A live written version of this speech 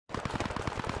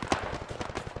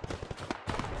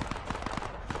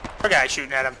Our guy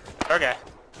shooting at him. Our guy.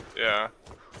 Yeah.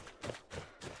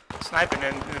 Sniping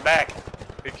in the back.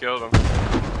 He killed him.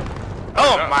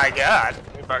 Oh my god.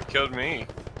 He about killed me.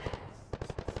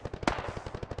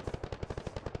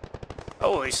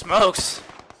 Holy smokes.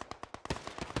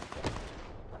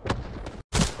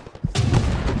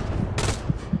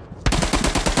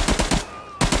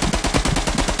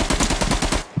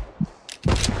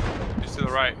 He's to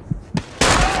the right.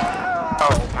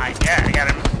 Oh my god, I got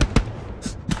him.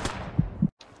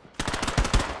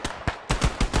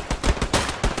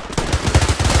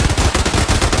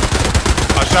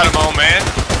 I shot him own man.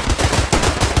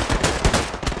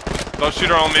 Don't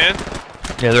shoot our own man.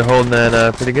 Yeah, they're holding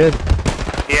that pretty good.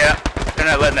 Yeah, they're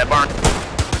not letting that barn.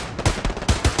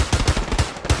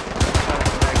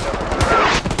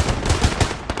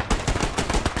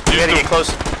 You gotta get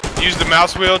close. Use the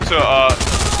mouse wheel to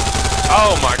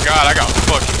oh my god, I got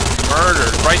fucking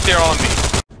murdered right there on me.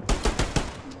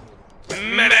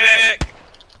 Medic!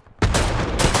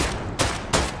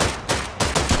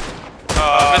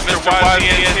 Mr.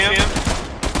 YZN?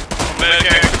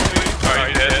 Medic, are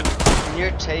you dead?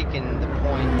 You're taking the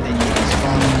point that you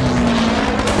spawned.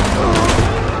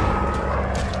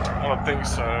 I don't think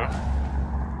so.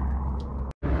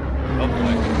 Oh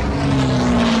boy.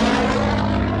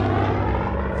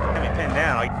 Got me pinned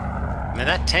down. Like, Man,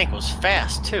 that tank was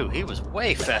fast too. He was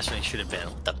way faster than he should have been.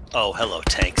 What the oh, hello,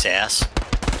 tank's ass.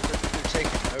 They're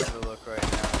taking overlook right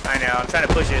now. I know, I'm trying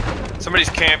to push it. Somebody's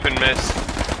camping, miss.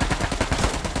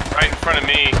 Right in front of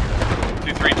me.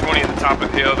 2320 at the top of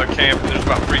the hill. They're camping. There's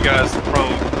about 3 guys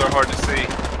prone. They're hard to see.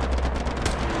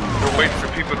 We're waiting for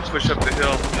people to push up the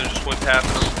hill, and there's just one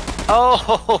tapping them.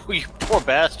 Oh, you poor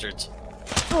bastards.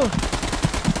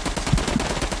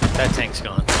 That tank's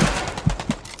gone.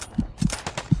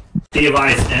 Be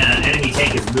advised, enemy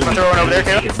tank is moving. Throw it over there,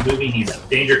 enemy tank is moving. He's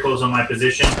danger close on my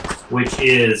position, which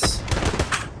is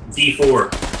D4.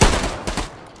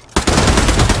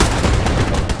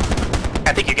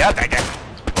 I think you got that guy.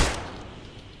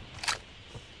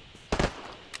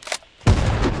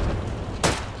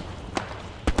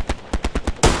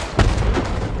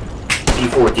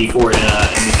 D4,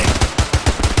 enemy tank.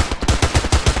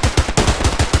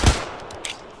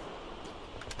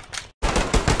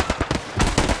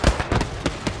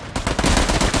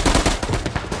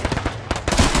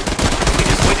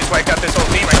 We just wiped out this whole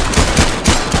team right.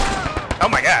 Oh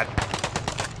my god.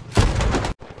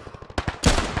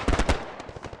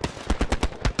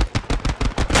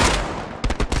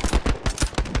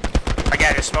 I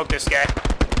gotta smoke this guy.